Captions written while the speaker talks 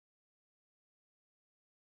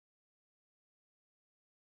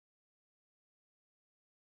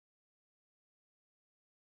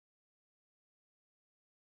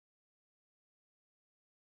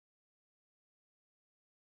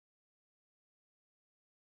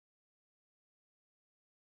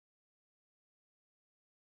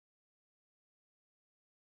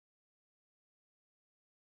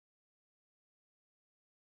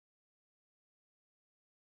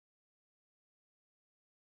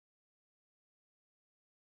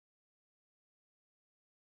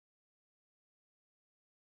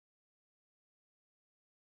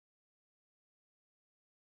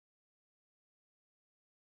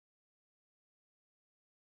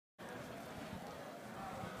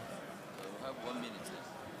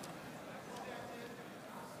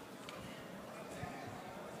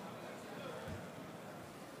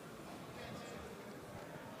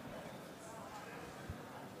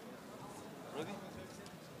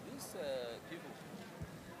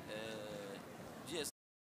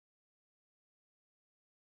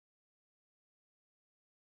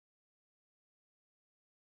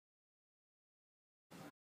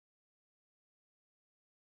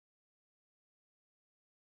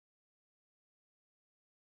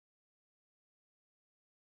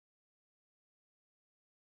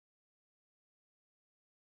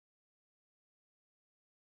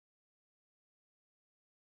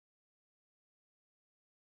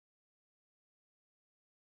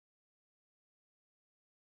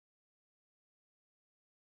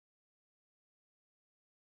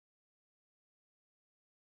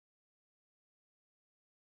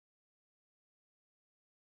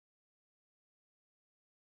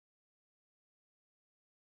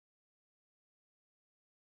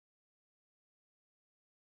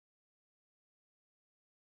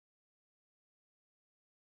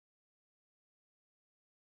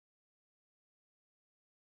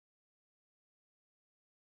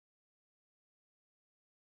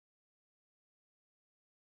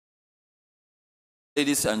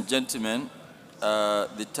Ladies and gentlemen,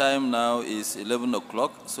 the time now is 11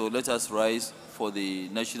 o'clock, so let us rise for the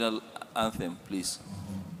national anthem, please.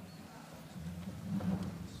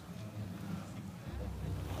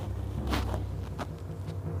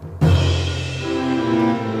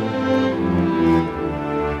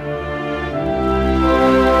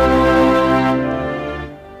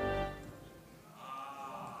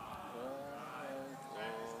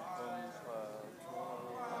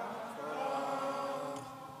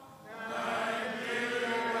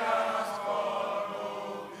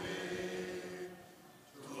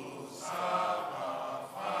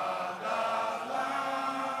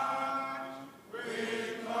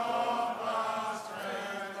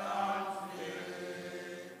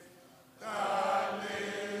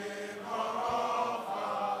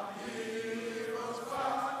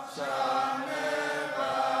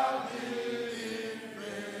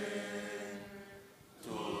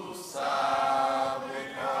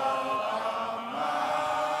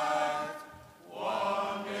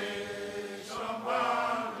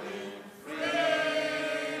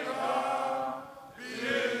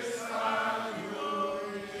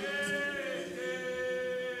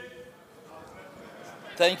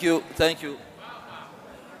 Thank you. Thank you.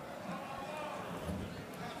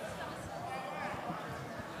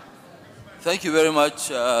 Thank you very much.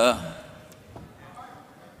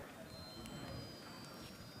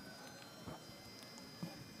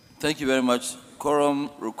 Thank you very much.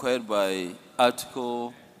 Quorum required by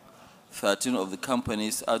Article 13 of the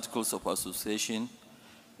Company's Articles of Association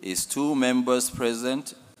is 2 members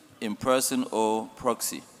present in person or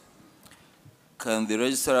proxy. Can the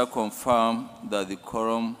registrar confirm that the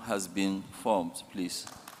quorum has been formed, please?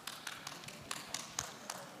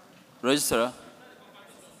 Registrar.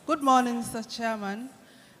 Good morning, Mr. Chairman,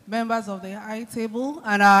 members of the high table,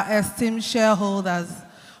 and our esteemed shareholders.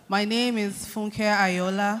 My name is Funke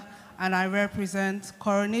Ayola, and I represent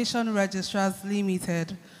Coronation Registrars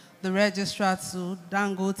Limited, the registrar to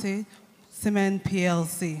Dangote Cement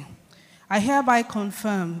Plc. I hereby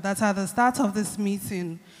confirm that at the start of this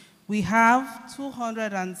meeting, we have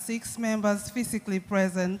 206 members physically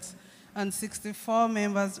present and 64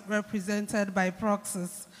 members represented by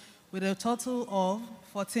proxies, with a total of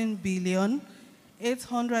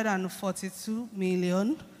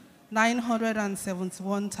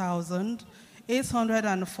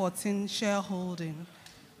 14,842,971,814 shareholding,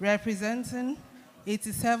 representing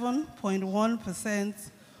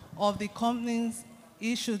 87.1% of the company's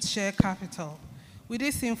issued share capital. With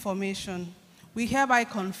this information, we hereby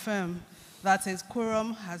confirm that a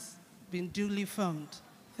quorum has been duly formed.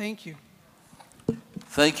 Thank you.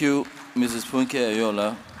 Thank you, Mrs. Funke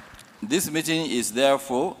Ayola. This meeting is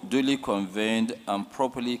therefore duly convened and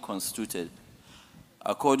properly constituted.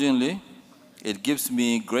 Accordingly, it gives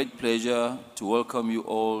me great pleasure to welcome you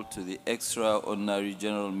all to the extraordinary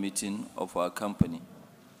general meeting of our company,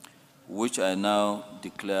 which I now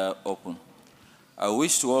declare open. I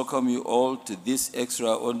wish to welcome you all to this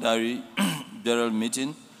extraordinary general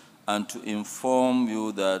meeting and to inform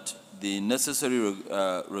you that the necessary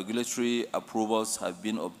regulatory approvals have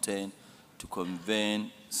been obtained to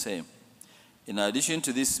convene same. In addition,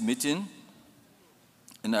 this meeting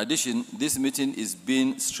is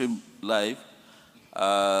being streamed live.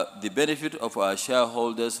 The benefit of our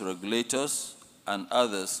shareholders, regulators, and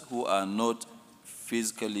others who are not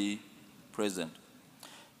physically present.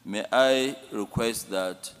 May I request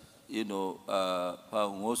that,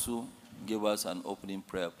 Paungosu give us an opening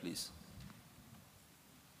prayer, please.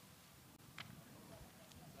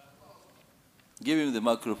 Give him the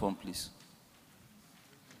microphone, please.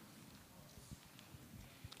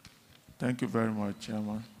 Thank you very much,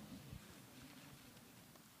 Chairman.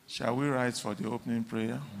 Shall we rise for the opening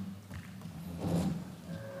prayer?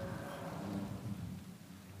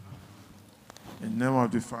 In the name of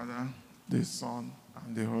the Father, the Son,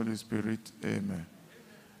 and the Holy Spirit, amen.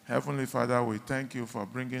 Heavenly Father, we thank you for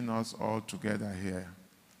bringing us all together here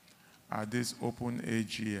at this open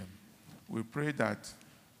AGM. We pray that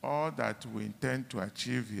all that we intend to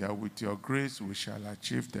achieve here, with your grace, we shall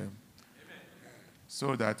achieve them,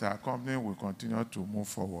 so that our company will continue to move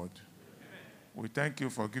forward. We thank you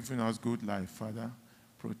for giving us good life, Father.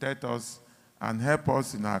 Protect us and help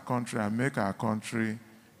us in our country and make our country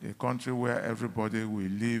a country where everybody will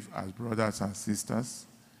live as brothers and sisters.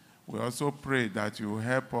 We also pray that you will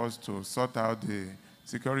help us to sort out the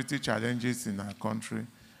security challenges in our country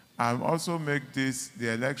and also make this, the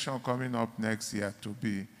election coming up next year, to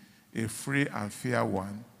be a free and fair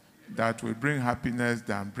one that will bring happiness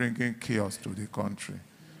than bringing chaos to the country.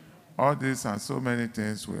 All this and so many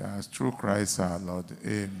things we ask through Christ our Lord.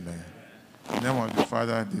 Amen. In the name of the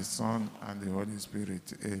Father, the Son, and the Holy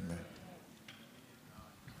Spirit. Amen.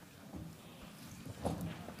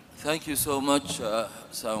 Thank you so much, Sir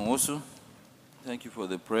Nwosu. Thank you for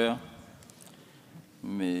the prayer.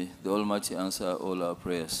 May the Almighty answer all our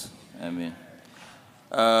prayers. Amen.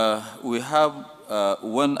 We have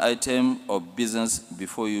one item of business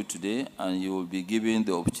before you today, and you will be given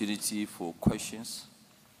the opportunity for questions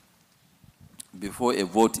before a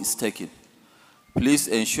vote is taken. Please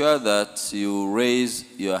ensure that you raise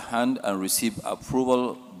your hand and receive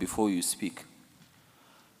approval before you speak.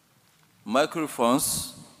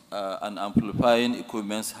 Microphones and amplifying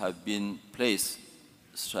equipment have been placed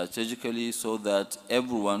strategically so that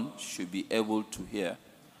everyone should be able to hear.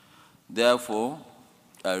 Therefore,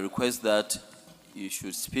 I request that you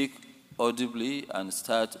should speak audibly and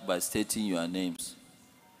start by stating your names.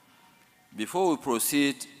 Before we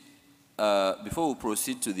proceed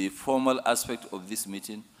to the formal aspect of this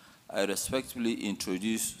meeting, I respectfully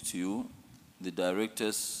introduce to you the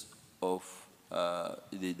directors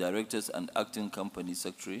and acting company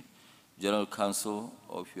secretary, general counsel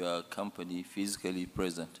of your company physically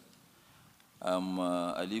present. I'm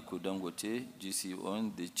Aliko Dangote,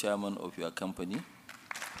 GC1, the chairman of your company.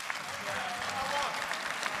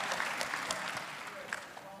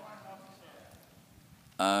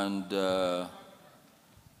 And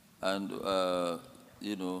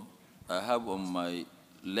you know, I have on my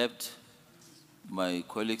left my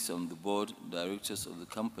colleagues on the board, directors of the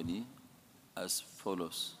company, as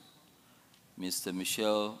follows. Mr.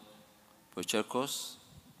 Michel Pocherkos,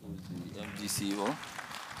 who is the MD CEO.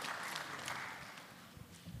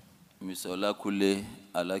 Mr. Olakule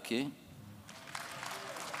Alake.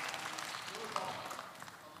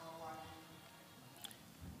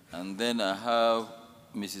 And then I have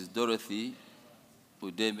Mrs. Dorothy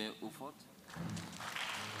Udeme Ufot.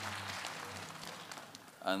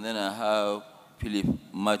 And then I have Philip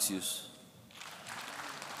Matthews.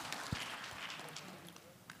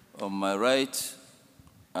 On my right,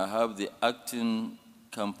 I have the acting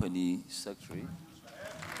company secretary,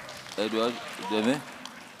 Edward Udeme.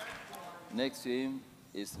 Next to him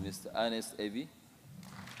is Mr. Ernest Ebi.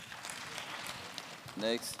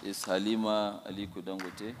 Next is Halima Aliko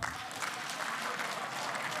Dangote.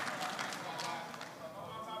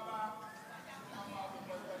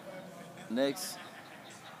 Next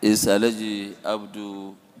is Alaji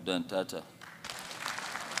Abdu Dantata.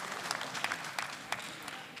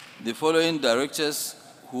 The following directors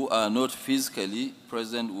who are not physically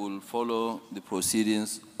present will follow the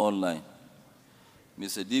proceedings online.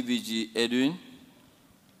 Mr. DVG Edwin,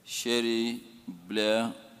 Sherry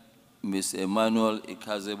Blair, Ms. Emmanuel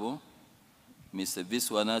Ikazebo, Mr.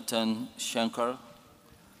 Viswanathan Shankar,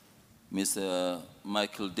 Mr.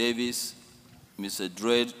 Michael Davis, Mr.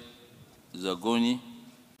 Dred Zagoni,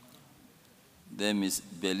 then Ms.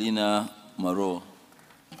 Belina Maro.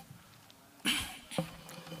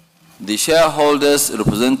 The shareholders'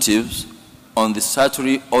 representatives on the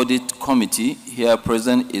statutory audit committee here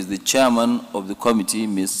present is the chairman of the committee,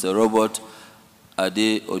 Mr. Robert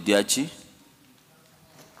Ade Odiachi.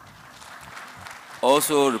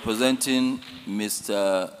 Also representing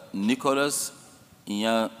Mr. Nicholas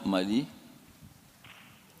Inyamali.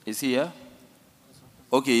 Is he here?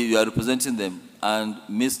 Okay, you are representing them. And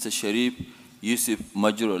Mr. Sharif Yusuf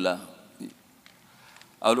Majurola.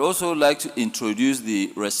 I would also like to introduce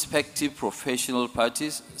the respective professional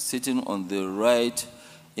parties sitting on the right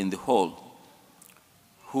in the hall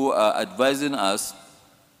who are advising us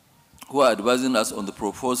on the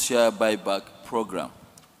proposed share buyback program,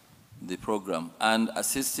 and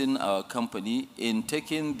assisting our company in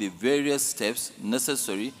taking the various steps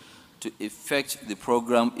necessary to effect the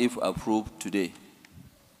program if approved today.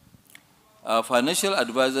 Our financial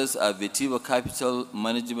advisors are Vetivo Capital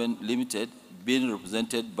Management Limited, being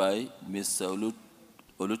represented by Mr.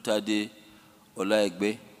 Olutade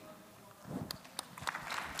Olaegbe.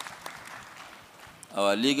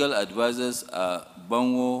 Our legal advisors are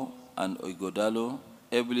Banwo and Oigodalo,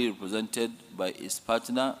 ably represented by his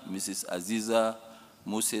partner, Mrs. Aziza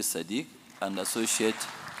Muse Sadiq, and associate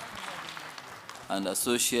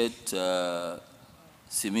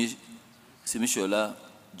Simishola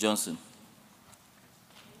Johnson.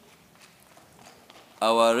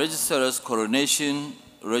 Our registrars, Coronation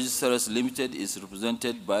Registrars Limited, is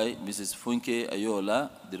represented by Mrs. Funke Ayola,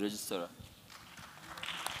 the registrar.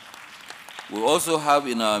 We also have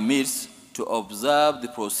in our midst, to observe the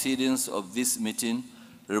proceedings of this meeting,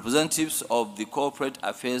 representatives of the Corporate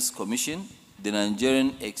Affairs Commission, the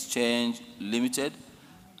Nigerian Exchange Limited,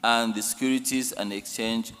 and the Securities and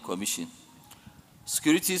Exchange Commission.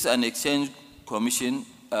 Securities and Exchange Commission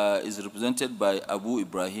is represented by Abu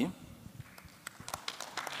Ibrahim.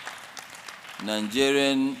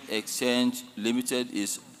 Nigerian Exchange Limited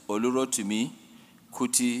is Olurotimi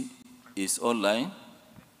Kuti is online,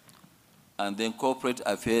 and then Corporate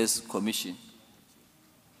Affairs Commission.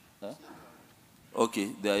 Huh?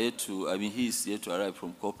 Okay, they are yet to, he is yet to arrive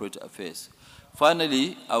from Corporate Affairs.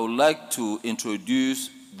 Finally, I would like to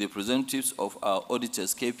introduce the representatives of our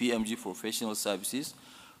auditors, KPMG Professional Services,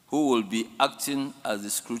 who will be acting as the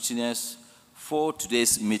scrutineers for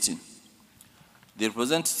today's meeting. The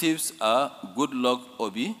representatives are Goodluck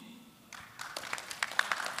Obi,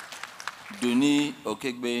 Duni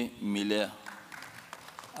Okegbe Miller,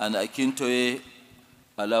 and Akintoye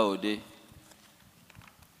Alaode.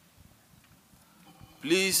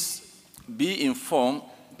 Please be informed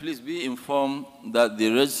that the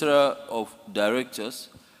Registrar of Directors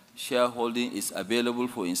shareholding is available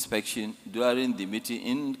for inspection during the meeting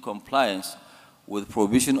in compliance with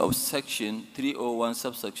provision of Section 301,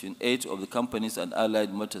 subsection 8 of the Companies and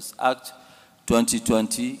Allied Matters Act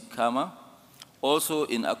 2020, also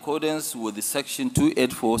in accordance with the Section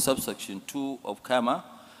 284, subsection 2 of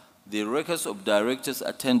the records of directors'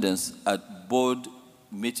 attendance at board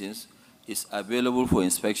meetings is available for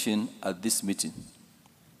inspection at this meeting.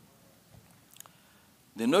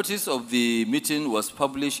 The notice of the meeting was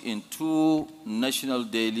published in 2 national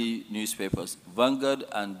daily newspapers, Vanguard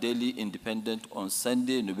and Daily Independent, on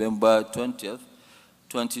Sunday, November 20th,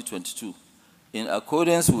 2022. In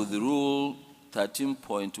accordance with Rule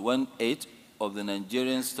 13.18 of the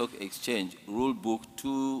Nigerian Stock Exchange Rule Book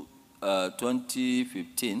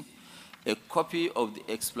 2015, a copy of the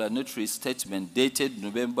explanatory statement dated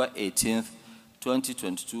November 18th,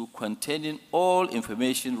 2022, containing all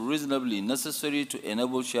information reasonably necessary to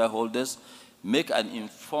enable shareholders make an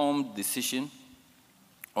informed decision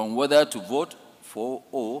on whether to vote for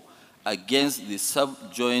or against the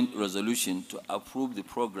subjoined resolution to approve the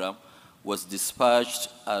program, was dispatched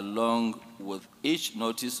along with each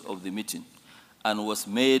notice of the meeting and was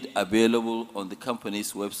made available on the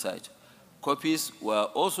company's website. Copies were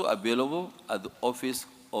also available at the office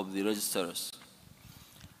of the registrars.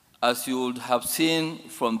 As you would have seen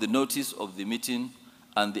from the notice of the meeting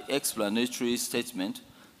and the explanatory statement,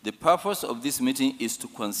 the purpose of this meeting is to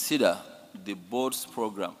consider the board's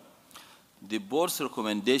program. The board's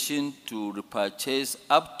recommendation to repurchase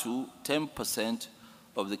up to 10%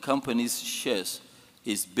 of the company's shares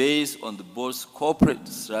is based on the board's corporate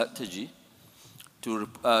strategy to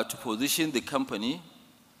position the company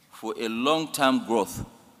for a long-term growth.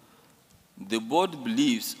 The board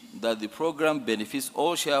believes that the program benefits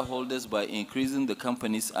all shareholders by increasing the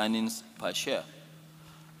company's earnings per share,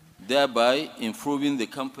 thereby improving the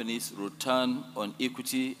company's return on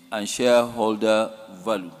equity and shareholder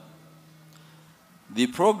value. The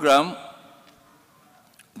program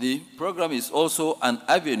is also an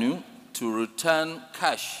avenue to return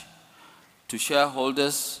cash to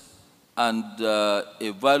shareholders and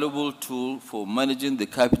a valuable tool for managing the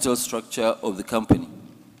capital structure of the company.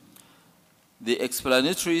 The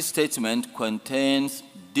explanatory statement contains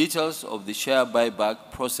details of the share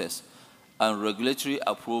buyback process and regulatory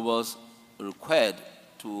approvals required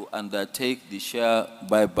to undertake the share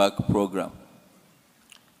buyback program.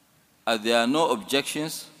 As there are no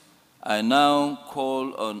objections, I now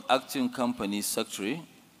call on Acting Company Secretary,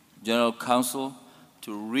 General Counsel,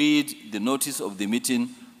 to read the notice of the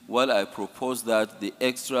meeting while I propose that the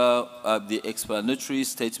explanatory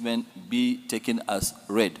statement be taken as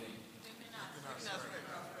read.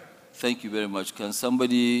 Thank you very much. Can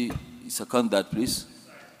somebody second that, please?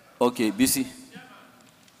 Okay, BC.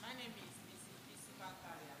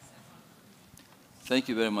 Thank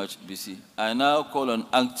you very much, BC. I now call on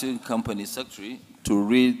Acting Company Secretary to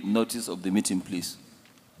read notice of the meeting, please.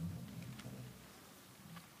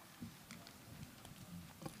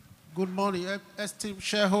 Good morning, esteemed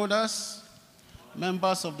shareholders,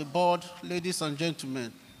 members of the board, ladies and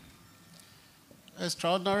gentlemen.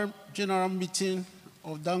 Extraordinary General Meeting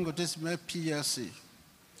of Dangote Cement Plc.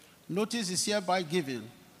 Notice is hereby given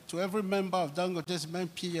to every member of Dangote Cement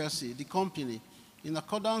Plc, the company, in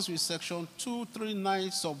accordance with Section 239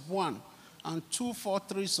 sub 1 and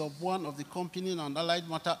 243 sub 1 of the Company and Allied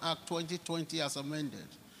Matter Act 2020 as amended,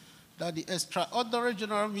 that the Extraordinary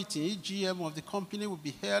General Meeting, EGM, of the company will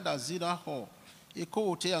be held at Zina Hall, Eco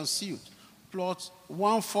Hotel and Suite, plot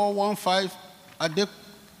 1415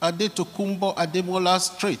 Adetokunbo Ademola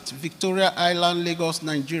Street, Victoria Island, Lagos,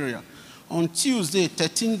 Nigeria, on Tuesday,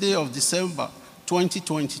 13th day of December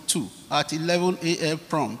 2022 at 11 a.m.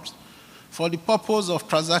 prompt, for the purpose of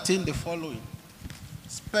transacting the following: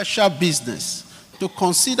 special business, to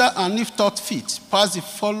consider and, if thought fit, pass the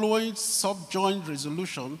following subjoined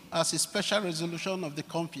resolution as a special resolution of the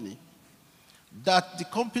company. that the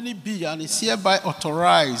company be and is hereby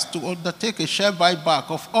authorized to undertake a share buyback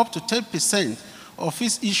of up to 10% of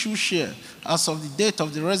its issued share as of the date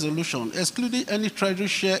of the resolution, excluding any treasury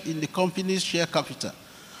share in the company's share capital,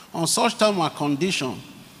 on such term and condition,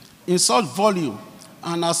 in such volume,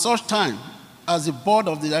 and at such time as the board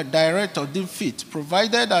of the director deem fit,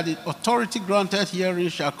 provided that the authority granted herein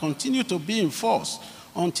shall continue to be in force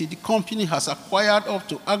until the company has acquired up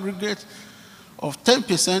to aggregate of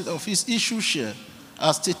 10% of its issued share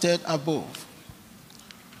as stated above.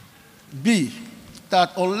 B,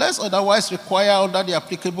 that unless otherwise required under the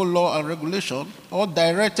applicable law and regulation or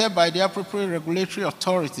directed by the appropriate regulatory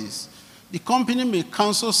authorities, the company may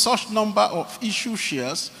cancel such number of issued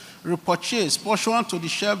shares repurchased pursuant to the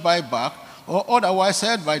share buyback or otherwise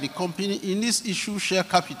held by the company in its issued share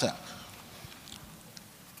capital.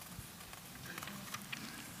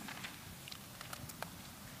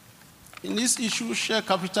 In its issued share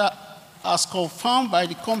capital as confirmed by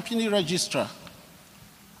the company registrar,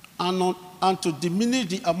 and to diminish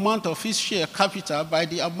the amount of its share capital by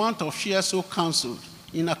the amount of shares so cancelled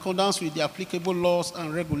in accordance with the applicable laws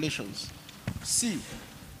and regulations. C,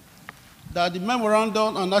 that the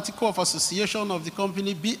memorandum and article of association of the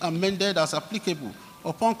company be amended as applicable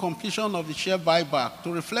upon completion of the share buyback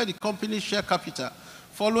to reflect the company's share capital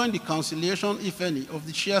following the cancellation, if any, of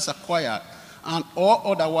the shares acquired and or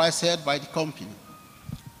otherwise held by the company.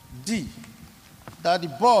 D, that the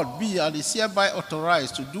board be and is hereby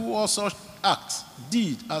authorized to do all such acts,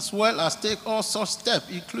 deed, as well as take all such steps,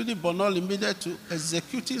 including but not limited to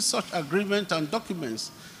executing such agreements and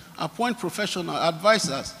documents, appoint professional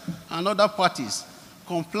advisors and other parties,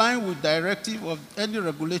 complying with directive of any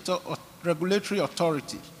regulatory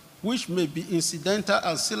authority, which may be incidental,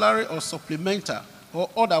 ancillary, or supplemental, or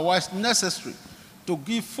otherwise necessary to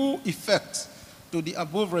give full effect to the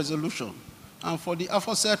above resolution, and for the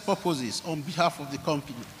aforesaid purposes on behalf of the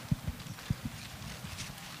company.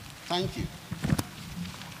 Thank you.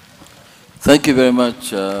 Thank you very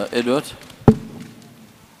much, Edward.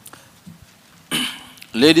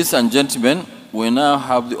 Ladies and gentlemen, we now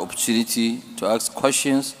have the opportunity to ask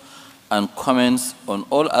questions and comments on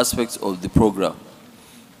all aspects of the program.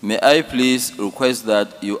 May I please request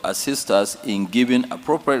that you assist us in giving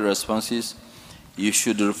appropriate responses. You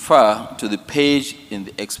should refer to the page in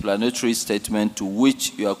the explanatory statement to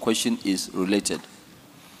which your question is related.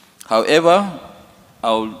 However,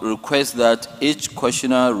 I will request that each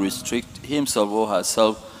questioner restrict himself or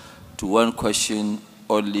herself to one question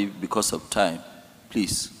only because of time.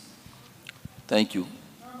 Please. Thank you.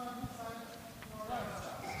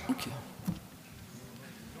 Okay.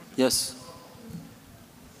 Yes.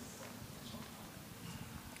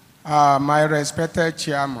 My respected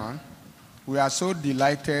chairman, we are so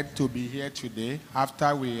delighted to be here today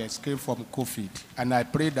after we escaped from COVID. And I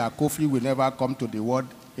pray that COVID will never come to the world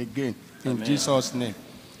again. In Amen. Jesus' name.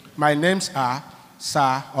 My names are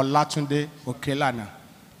Sir Olatunde Okelana,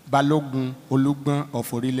 Balogun Olugban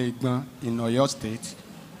of Orile-Igban in Oyo State,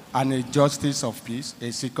 and a justice of peace,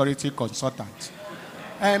 a security consultant.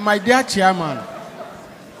 My dear chairman,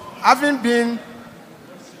 having been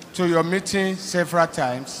to your meeting several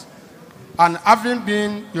times, and having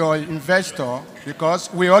been your investor,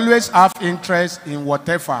 because we always have interest in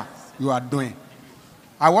whatever you are doing,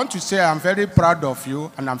 I want to say I'm very proud of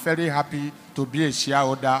you, and I'm very happy to be a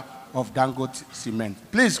shareholder of Dangote Cement.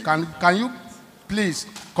 Please, can you please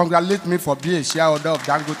congratulate me for being a shareholder of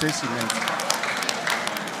Dangote Cement?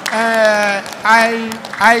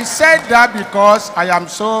 I said that because I am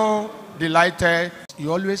so delighted.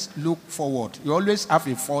 You always look forward. You always have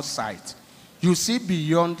a foresight. You see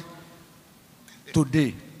beyond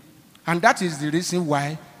today. And that is the reason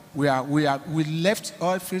why we left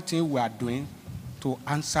everything we are doing to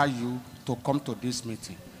answer you to come to this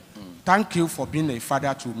meeting. Thank you for being a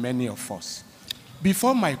father to many of us.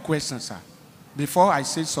 Before my question, sir, before I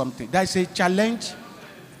say something, there is a challenge.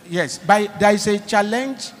 Yes, there is a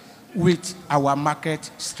challenge with our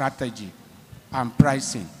market strategy and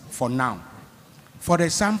pricing for now. For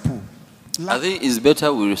example, I think it's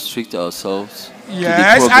better we restrict ourselves.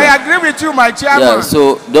 Yes, I agree with you, my chairman. Yeah,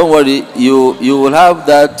 so don't worry, you will have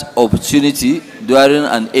that opportunity during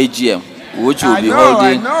an AGM, which will be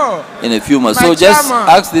holding in a few months. So just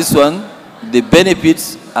ask this one, the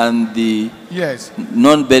benefits and the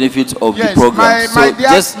non-benefits of the program.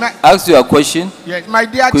 Just ask your question. Yes, my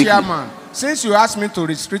dear quickly. Chairman, since you asked me to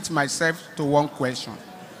restrict myself to one question,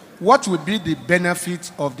 what will be the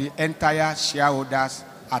benefit of the entire shareholders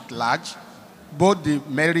at large, both the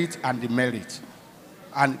merit and demerit?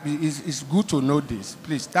 And it's good to know this.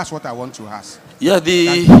 Please, that's what I want to ask. Yeah,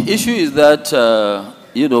 the issue is that,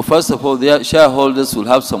 first of all, the shareholders will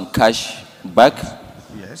have some cash back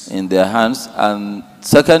in their hands. And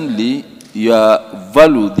secondly, your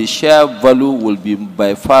value, the share value will be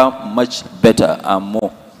by far much better and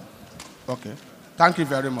more. Okay. Thank you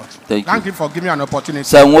very much. Thank you for giving me an opportunity.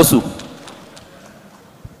 Sir Nwosu.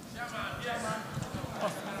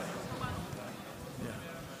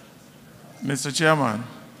 Mr. Chairman,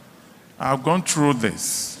 I've gone through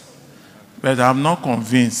this, but I'm not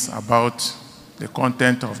convinced about the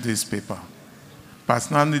content of this paper.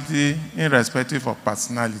 Personality, irrespective of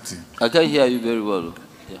personality. I can hear you very well.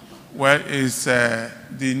 Yeah. Well, it's the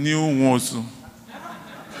new Nwosu.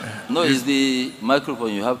 No, it's the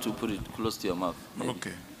microphone. You have to put it close to your mouth. Maybe.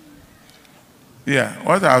 Okay. Yeah,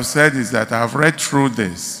 what I've said is that I've read through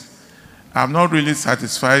this. I'm not really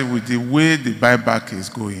satisfied with the way the buyback is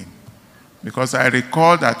going. Because I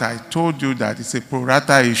recall that I told you that it's a pro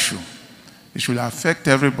rata issue. It should affect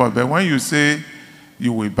everybody. But when you say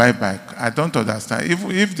you will buy back, I don't understand.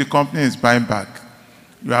 If the company is buying back,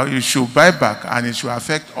 you should buy back and it should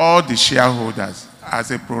affect all the shareholders as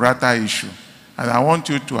a pro rata issue. And I want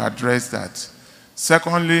you to address that.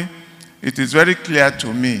 Secondly, it is very clear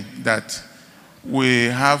to me that we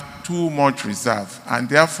have too much reserve, and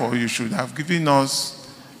therefore you should have given us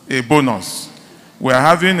a bonus. We are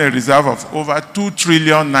having a reserve of over 2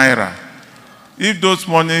 trillion naira. If those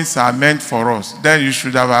monies are meant for us, then you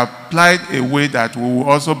should have applied a way that we will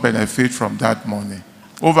also benefit from that money.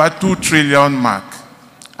 Over 2 trillion mark.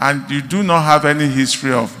 And you do not have any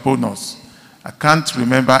history of bonus. I can't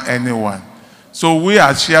remember anyone. So we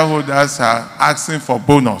as shareholders are asking for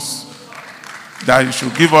bonus. That you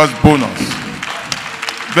should give us bonus.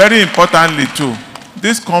 Very importantly too,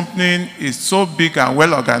 this company is so big and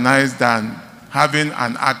well organized than having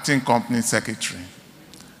an acting company secretary.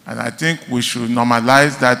 And I think we should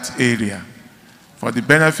normalize that area for the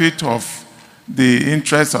benefit of the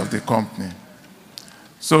interests of the company.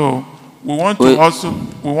 So we want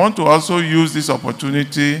to also use this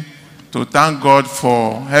opportunity to thank God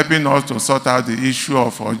for helping us to sort out the issue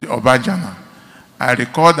of Obajana. I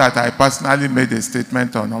recall that I personally made a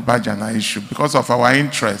statement on Obajana issue because of our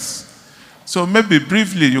interests. So maybe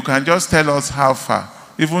briefly you can just tell us how far,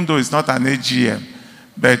 even though it's not an AGM,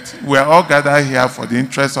 but we are all gathered here for the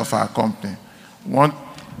interest of our company.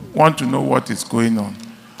 Want to know what is going on.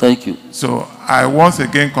 Thank you. So I once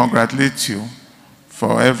again congratulate you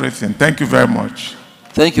for everything. Thank you very much.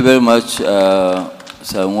 Thank you very much,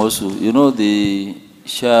 Sir Nwosu. You know, the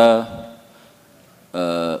share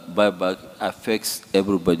buyback affects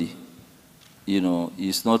everybody. You know,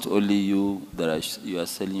 it's not only you that you are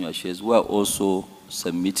selling your shares. We are also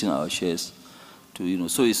submitting our shares to, you know,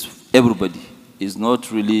 so it's everybody. It's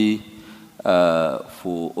not really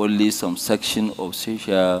for only some section of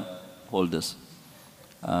shareholders.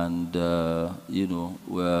 And, you know,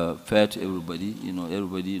 we're fair to everybody. You know,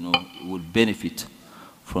 everybody, you know, will benefit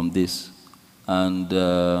from this.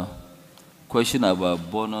 And question about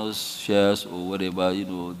bonus shares or whatever, you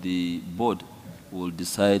know, the board will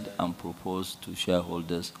decide and propose to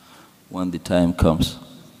shareholders when the time comes.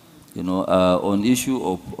 You know, on issue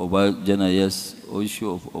of Obajana, yes, on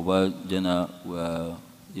issue of Obajana, we're,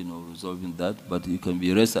 you know, resolving that, but you can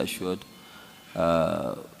be rest assured,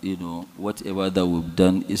 you know, whatever that we've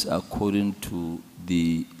done is according to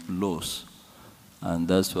the laws. And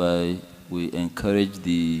that's why we encourage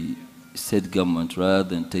the state government, rather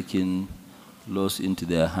than taking laws into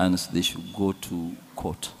their hands, they should go to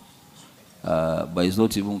court. But it's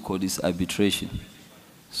not even court, it's arbitration.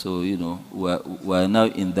 So, you know, we're now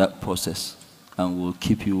in that process, and we'll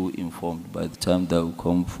keep you informed by the time that will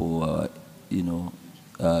come for, you know,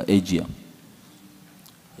 AGM.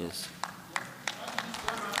 Yes.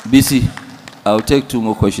 BC, I'll take 2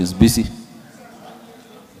 more questions. BC.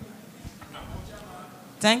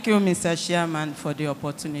 Thank you, Mr. Chairman, for the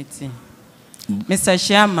opportunity. Mr.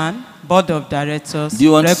 Chairman, Board of Directors. Do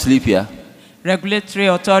you want to sleep here? Regulatory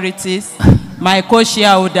authorities, my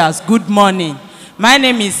co-shareholders, good morning. My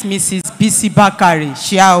name is Mrs. BC Bakari,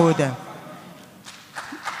 shareholder.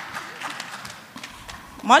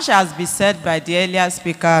 Much has been said by the earlier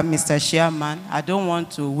speaker, Mr. Chairman. I don't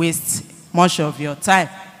want to waste much of your time.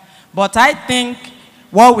 But I think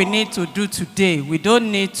what we need to do today, we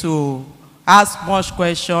don't need to ask much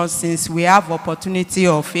questions since we have opportunity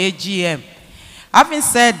of AGM. Having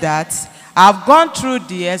said that, I've gone through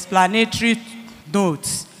the explanatory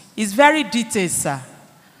notes. It's very detailed, sir.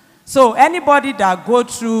 So anybody that go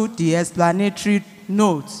through the explanatory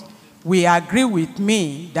notes will agree with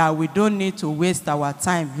me that we don't need to waste our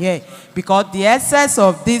time here, because the essence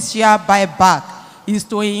of this share buyback is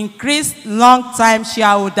to increase long-time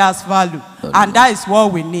shareholders' value, and that is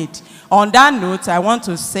what we need. On that note, I want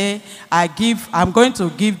to say I'm going to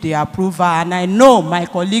give the approval, and I know my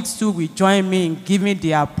colleagues too will join me in giving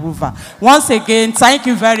the approval. Once again, thank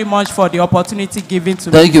you very much for the opportunity given to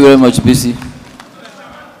me. Thank you very much, BC.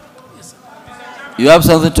 You have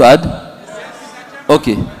something to add?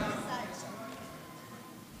 Okay.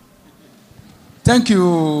 Thank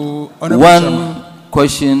you, Honorable One Chairman.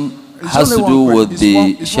 question It's has to only do one with question.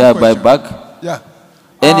 the It's share one question. buyback. Yeah.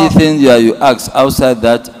 Anything that you ask outside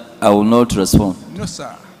that, I will not respond. No,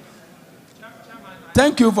 sir.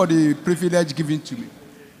 Thank you for the privilege given to me.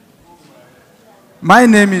 My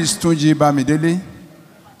name is Tunji Bamidele,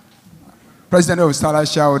 President of Sala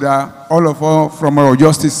Shareholder, all of us from our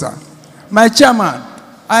justice, sir. My chairman,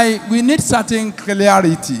 we need certain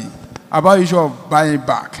clarity about the issue of buying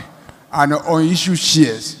back and on-issue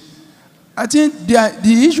shares. I think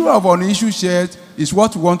the issue of on-issue shares is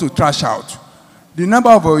what we want to trash out. The number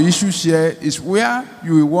of on-issue shares is where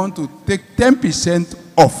you want to take 10%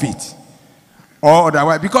 of it, or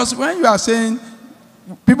otherwise. Because when you are saying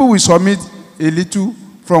people will submit a little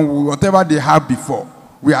from whatever they have before,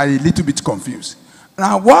 we are a little bit confused.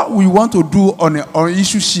 Now, what we want to do on an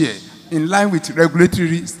on-issue share in line with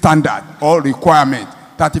regulatory standard or requirement,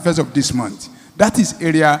 31st of this month, that is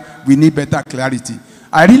area we need better clarity.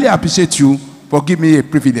 I really appreciate you for giving me a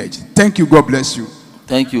privilege. Thank you. God bless you.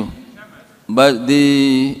 Thank you. But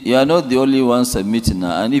you are not the only one submitting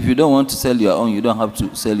now. And if you don't want to sell your own, you don't have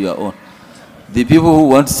to sell your own. The people who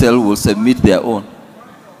want to sell will submit their own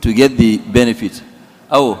to get the benefit.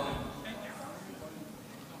 Oh,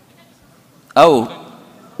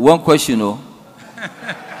 one question. Oh,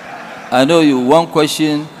 I know you. One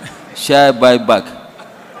question, share buyback.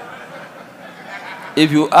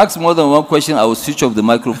 If you ask more than one question, I will switch off the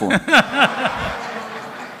microphone.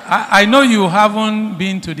 I know you haven't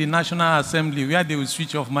been to the National Assembly where they will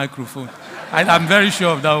switch off microphone. I'm very sure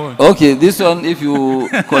of that one. Okay, this one, if you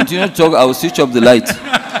continue to talk, I will switch off the light.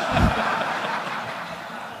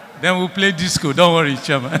 Then we'll play disco. Don't worry,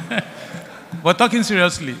 Chairman. But talking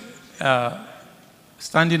seriously,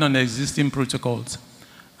 standing on existing protocols,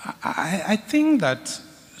 I think that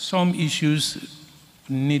some issues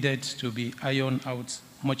needed to be ironed out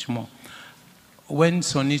much more. When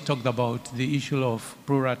Sonny talked about the issue of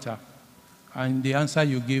pro rata, and the answer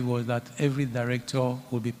you gave was that every director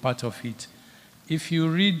will be part of it. If you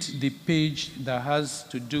read the page that has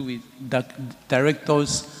to do with the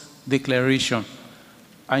director's declaration,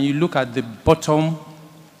 and you look at the bottom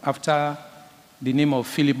after the name of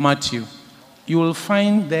Philip Matthew, you will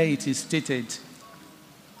find there it is stated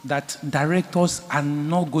that directors are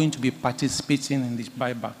not going to be participating in this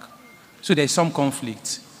buyback. So there's some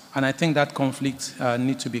conflict. And I think that conflict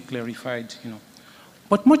needs to be clarified, you know.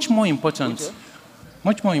 But much more important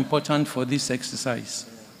for this exercise,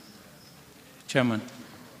 Chairman.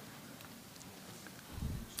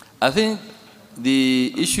 I think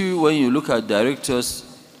the issue when you look at directors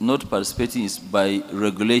not participating is by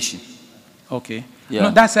regulation. Okay. Yeah.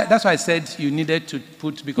 No, that's why I said you needed to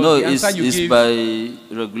put, because no, the answer it's gave... by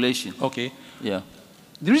regulation. Okay. Yeah.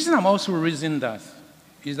 The reason I'm also raising that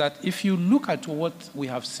is that if you look at what we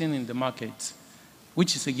have seen in the market,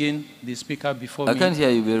 which is again the speaker before me. I can't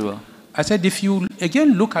hear you very well. I said if you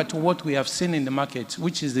again look at what we have seen in the market,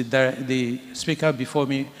 which is the speaker before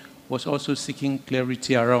me was also seeking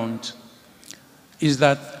clarity around, is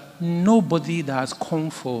that nobody that has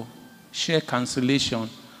come for share cancellation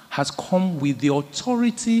has come with the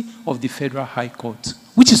authority of the Federal High Court,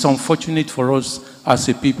 which is unfortunate for us as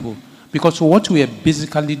a people, because what we are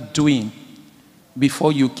basically doing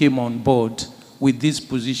before you came on board with this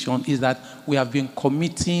position is that we have been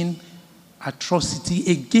committing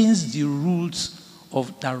atrocity against the rules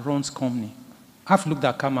of that runs company. I've looked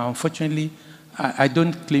at Kama. Unfortunately, I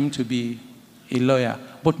don't claim to be a lawyer,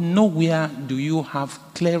 but nowhere do you have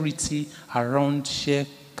clarity around share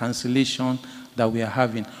cancellation that we are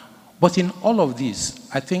having. But in all of this,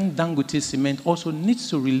 I think Dangote Cement also needs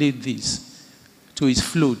to relate this to its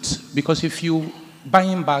float, because if you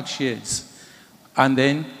buying back shares, and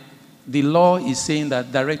then the law is saying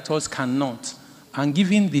that directors cannot. And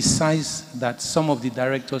given the size that some of the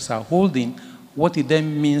directors are holding, what it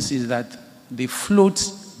then means is that the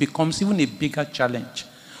float becomes even a bigger challenge.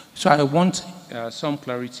 So I want some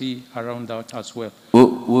clarity around that as well. We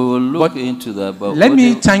will look into that. But let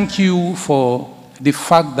me thank you for the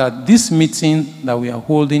fact that this meeting that we are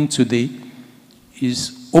holding today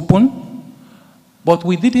is open, but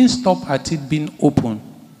we didn't stop at it being open.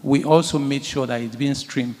 We also made sure that it's being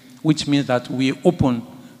streamed, which means that we're open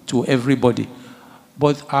to everybody.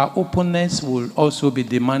 But our openness will also be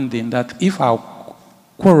demanding that if our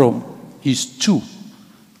quorum is 2,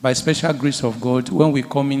 by special grace of God, when we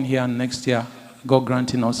come in here next year, God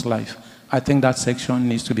granting us life, I think that section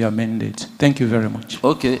needs to be amended. Thank you very much.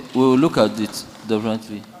 Okay, we will look at it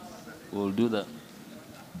differently. We will do that.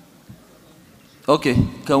 Okay,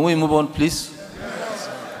 can we move on, please?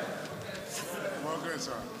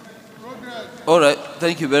 All right,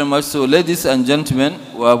 thank you very much. So, ladies and gentlemen,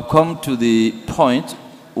 we have come to the point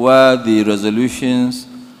where the resolutions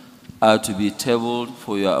are to be tabled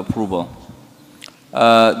for your approval.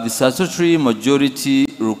 The statutory majority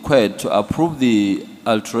required to approve the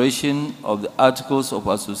alteration of the Articles of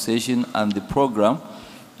Association and the program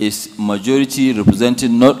is majority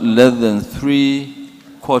representing not less than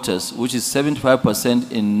 3/4, which is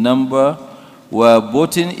 75% in number, where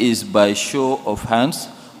voting is by show of hands,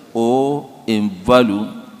 or in value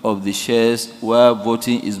of the shares, where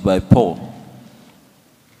voting is by poll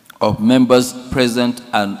of members present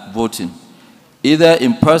and voting, either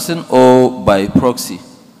in person or by proxy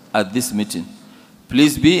at this meeting.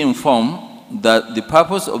 Please be informed that the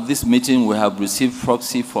purpose of this meeting, we have received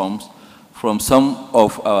proxy forms from some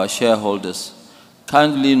of our shareholders.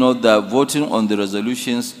 Kindly note that voting on the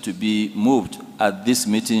resolutions to be moved at this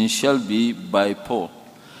meeting shall be by poll.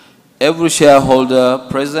 Every shareholder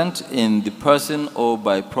present in the person or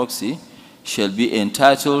by proxy shall be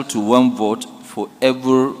entitled to 1 vote for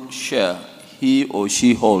every share he or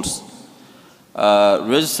she holds.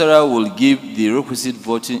 Registrar will give the requisite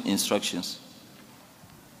voting instructions.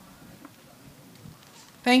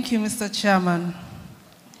 Thank you, Mr. Chairman.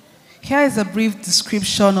 Here is a brief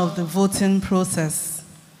description of the voting process.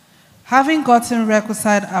 Having gotten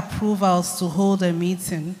requisite approvals to hold a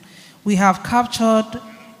meeting, we have captured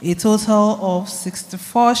a total of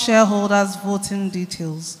 64 shareholders' voting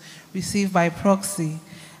details received by proxy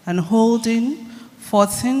and holding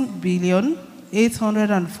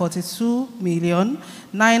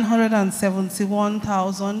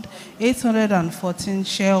 14,842,971,814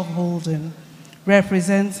 shareholding,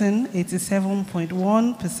 representing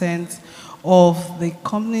 87.1% of the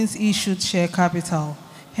company's issued share capital.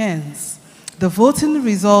 Hence, the voting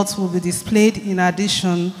results will be displayed in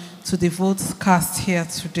addition to the votes cast here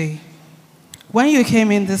today. When you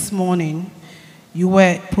came in this morning, you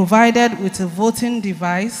were provided with a voting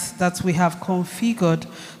device that we have configured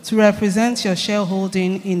to represent your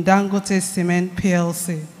shareholding in Dangote Cement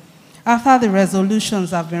Plc. After the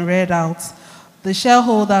resolutions have been read out, the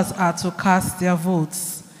shareholders are to cast their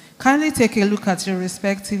votes. Kindly take a look at your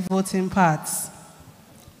respective voting pads.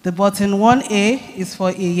 The button 1A is for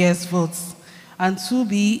a yes vote, and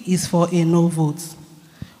 2B is for a no vote.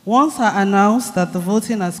 Once I announce that the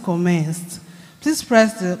voting has commenced, please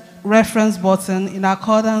press the reference button in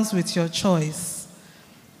accordance with your choice.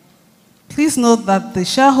 Please note that the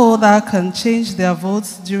shareholder can change their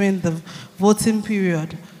votes during the voting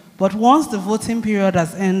period, but once the voting period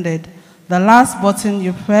has ended, the last button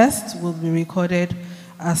you pressed will be recorded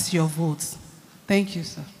as your vote. Thank you,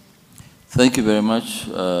 sir. Thank you very much,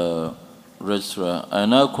 Registrar. I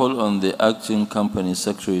now call on the Acting Company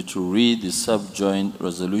Secretary to read the subjoined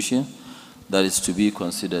resolution that is to be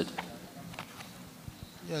considered.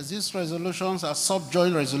 Yes, these resolutions are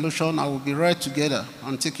subjoined resolutions and will be read together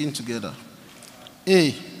and taken together.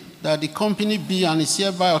 A, that the company be and is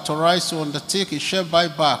hereby authorized to undertake a share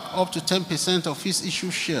buyback up to 10% of its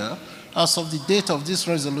issued share as of the date of this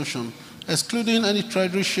resolution, excluding any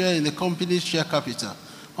treasury share in the company's share capital,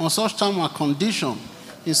 on such time and condition,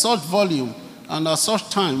 in such volume, and at such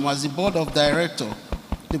time as the board of directors,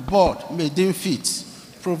 the board may deem fit,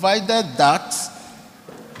 provided that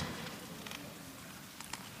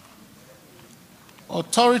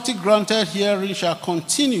authority granted herein shall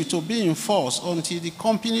continue to be in force until the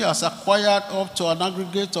company has acquired up to an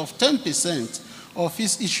aggregate of 10% of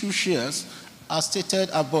its issued shares as stated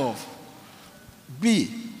above. B,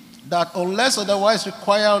 that unless otherwise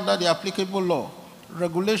required under the applicable law,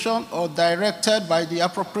 regulation, or directed by the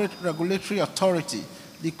appropriate regulatory authority,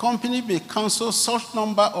 the company may cancel such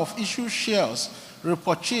number of issued shares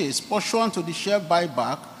repurchased pursuant to the share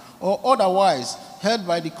buyback or otherwise held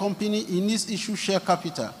by the company in its issued share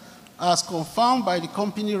capital as confirmed by the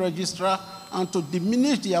company registrar, and to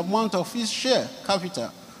diminish the amount of its share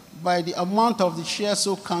capital by the amount of the shares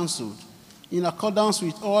so cancelled, in accordance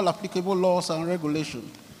with all applicable laws and regulations.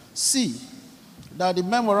 C, that the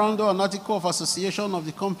memorandum and article of association of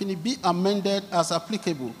the company be amended as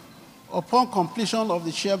applicable upon completion of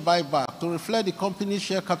the share buyback to reflect the company's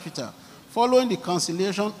share capital following the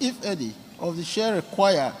cancellation, if any, of the shares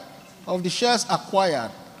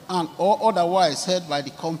acquired and or otherwise held by the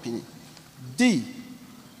company. D,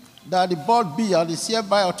 that the board be and is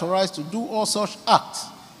hereby authorized to do all such acts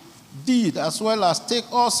did, as well as take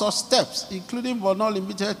all such steps, including but not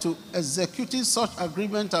limited to executing such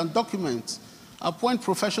agreements and documents, appoint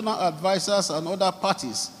professional advisors and other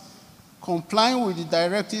parties, complying with the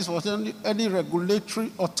directives of any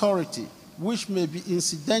regulatory authority, which may be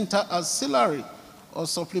incidental, ancillary, or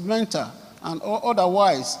supplemental, and or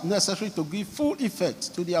otherwise necessary to give full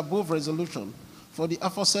effect to the above resolution for the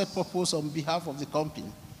aforesaid purpose on behalf of the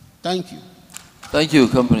company. Thank you. Thank you,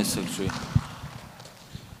 Company Secretary.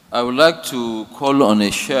 I would like to call on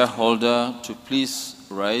a shareholder to please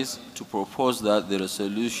rise to propose that the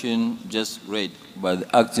resolution just read by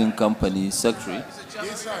the Acting Company Secretary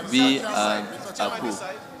be approved.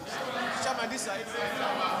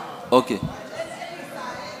 Okay.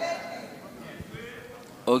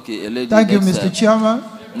 Okay, a lady. Thank you, Mr. Chairman.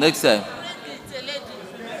 Next time.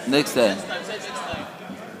 Next time.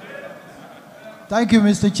 Thank you,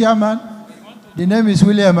 Mr. Chairman. The name is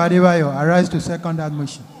William Adebayo. I rise to second that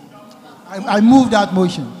motion. I move that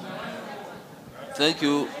motion. Thank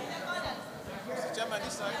you.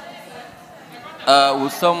 Will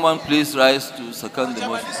someone please rise to second the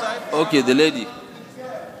motion? Okay, the lady.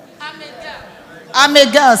 I'm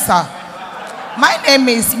a girl, sir. My name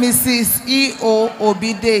is Mrs. E.O.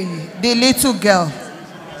 Obidei, the little girl.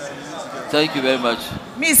 Thank you very much.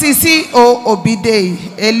 Mrs. E.O. Obidei,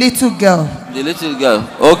 a little girl. The little girl.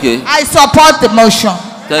 Okay. I support the motion.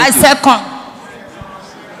 Thank you. Second.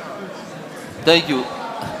 Thank you.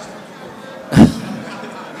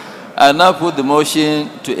 I now put the motion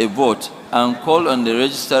to a vote and call on the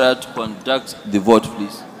registrar to conduct the vote,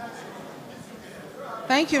 please.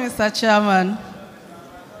 Thank you, Mr. Chairman.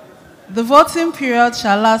 The voting period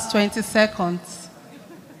shall last 20 seconds.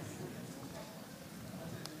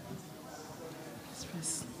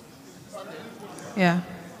 Yeah.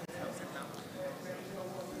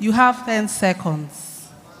 You have 10 seconds.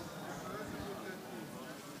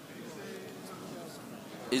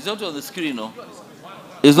 It's not on the screen, no?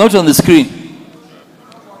 It's not on the screen.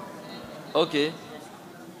 Okay.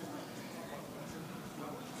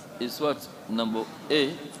 It's what? Number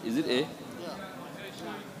A? Is it A?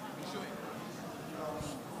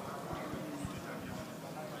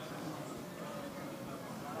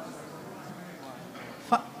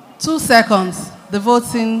 Yeah. 2 seconds. The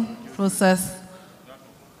voting process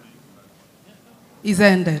is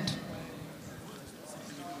ended.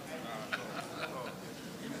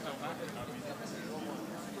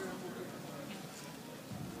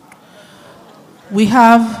 We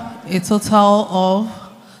have a total of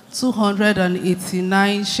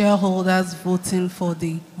 289 shareholders voting for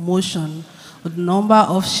the motion, with the number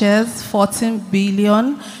of shares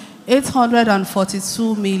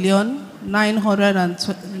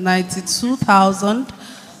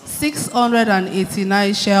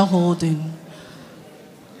 14,842,992,689 shareholding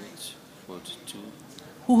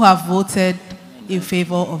who have voted in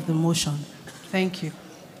favor of the motion. Thank you.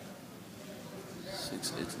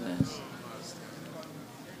 689.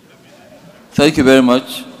 Thank you very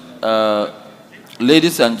much.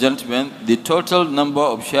 Ladies and gentlemen, the total number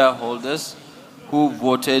of shareholders who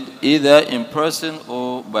voted either in person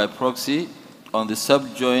or by proxy on the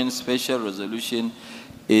subjoined special resolution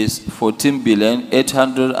is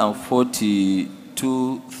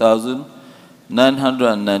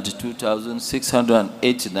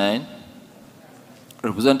 14,842,992,689,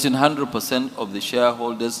 representing 100% of the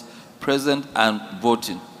shareholders present and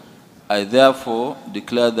voting. I therefore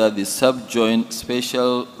declare that the subjoined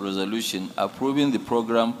special resolution approving the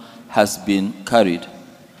program has been carried.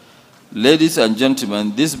 Ladies and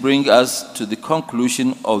gentlemen, this brings us to the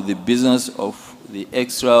conclusion of the business of the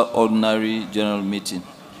extraordinary general meeting.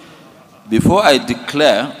 Before I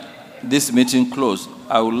declare this meeting closed,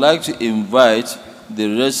 I would like to invite the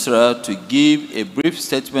registrar to give a brief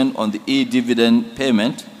statement on the e-dividend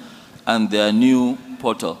payment and their new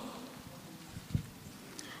portal.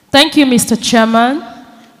 Thank you, Mr. Chairman,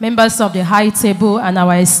 members of the high table, and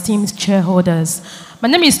our esteemed shareholders. My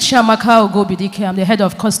name is Chiamaka Ogobidike. I'm the head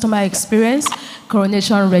of customer experience,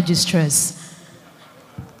 coronation registrars.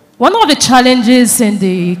 One of the challenges in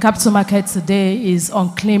the capital market today is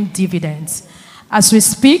unclaimed dividends. As we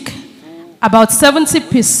speak, about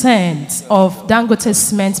 70% of Dangote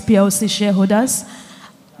Cement Plc shareholders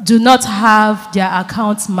do not have their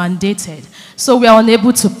accounts mandated, so we are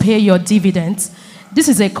unable to pay your dividends. This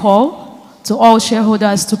is a call to all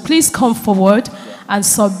shareholders to please come forward and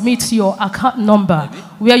submit your account number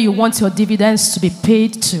where you want your dividends to be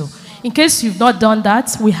paid to. In case you've not done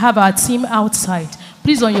that, we have our team outside.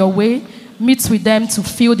 Please, on your way, meet with them to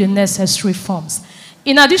fill the necessary forms.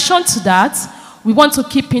 In addition to that, we want to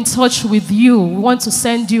keep in touch with you. We want to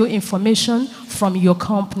send you information from your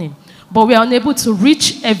company. but we are unable to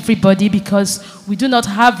reach everybody because we do not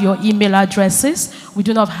have your email addresses, we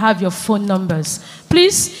do not have your phone numbers.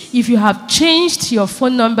 Please, if you have changed your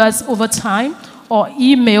phone numbers over time or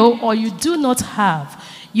email, or you do not have,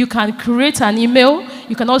 you can create an email.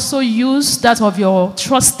 You can also use that of your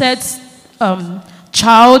trusted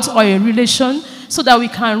child or a relation so that we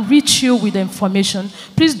can reach you with information.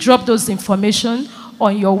 Please drop those information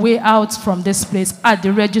on your way out from this place at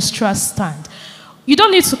the registrar's stand. You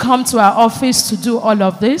don't need to come to our office to do all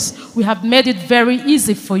of this. We have made it very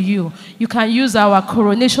easy for you. You can use our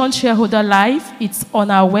Coronation Shareholder Live. It's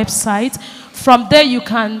on our website. From there, you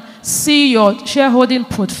can see your shareholding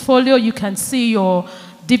portfolio. You can see your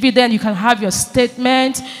dividend. You can have your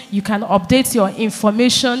statement. You can update your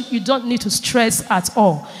information. You don't need to stress at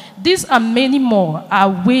all. These and many more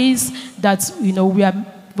are ways that we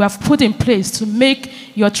have put in place to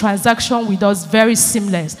make your transaction with us very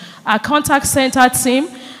seamless. Our contact center team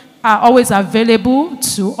are always available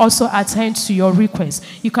to also attend to your requests.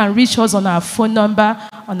 You can reach us on our phone number,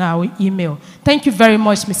 on our email. Thank you very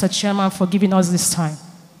much, Mr. Chairman, for giving us this time.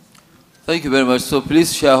 Thank you very much. So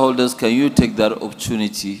please, shareholders, can you take that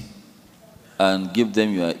opportunity and give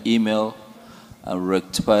them your email and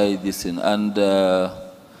rectify this thing? And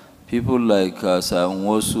people like Sir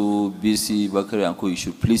Nwosu, BC, Bakari, and Co, you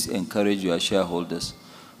should please encourage your shareholders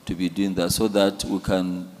to be doing that so that we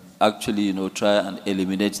can actually, try and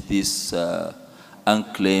eliminate this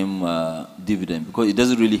unclaimed dividend, because it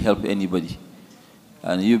doesn't really help anybody.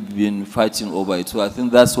 And you've been fighting over it. So I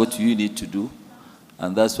think that's what you need to do.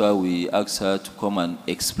 And that's why we asked her to come and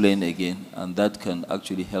explain again. And that can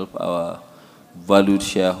actually help our valued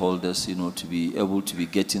shareholders, to be able to be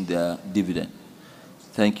getting their dividend.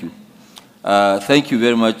 Thank you. Thank you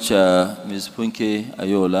very much, Ms. Funke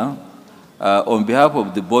Ayola. On behalf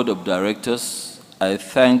of the Board of Directors, I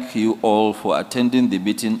thank you all for attending the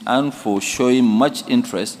meeting and for showing much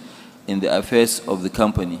interest in the affairs of the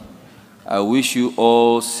company. I wish you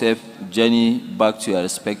all safe journey back to your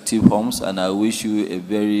respective homes, and I wish you a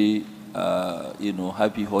very,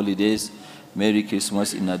 happy holidays, Merry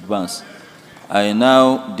Christmas in advance. I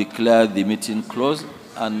now declare the meeting closed,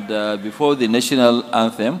 and before the national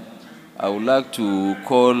anthem, I would like to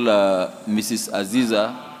call Mrs.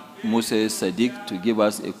 Aziza Muse Sadiq to give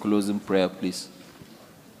us a closing prayer, please.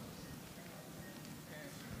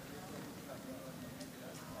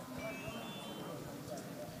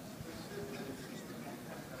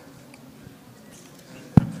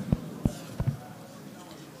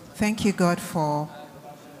 Thank you, God, for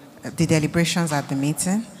the deliberations at the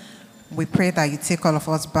meeting. We pray that you take all of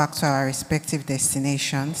us back to our respective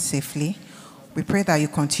destinations safely. We pray that you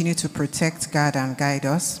continue to protect, guard, and guide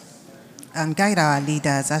us, and guide our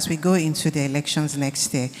leaders as we go into the elections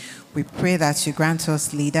next year. We pray that you grant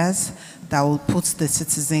us leaders that will put the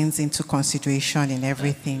citizens into consideration in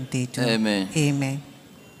everything they do. Amen. Amen.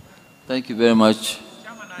 Thank you very much,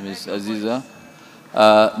 Ms. Aziza.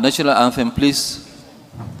 National anthem, please.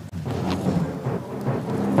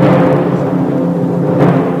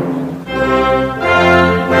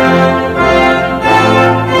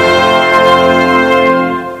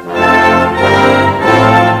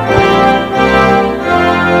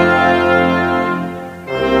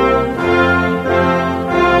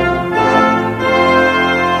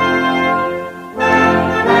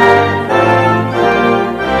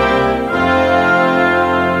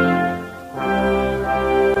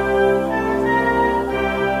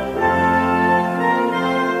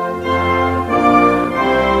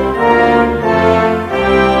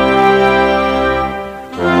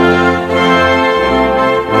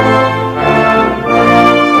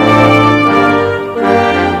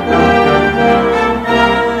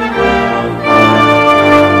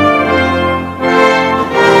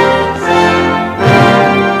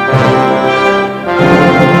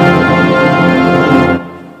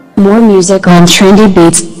 More music on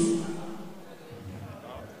trendybeats.com.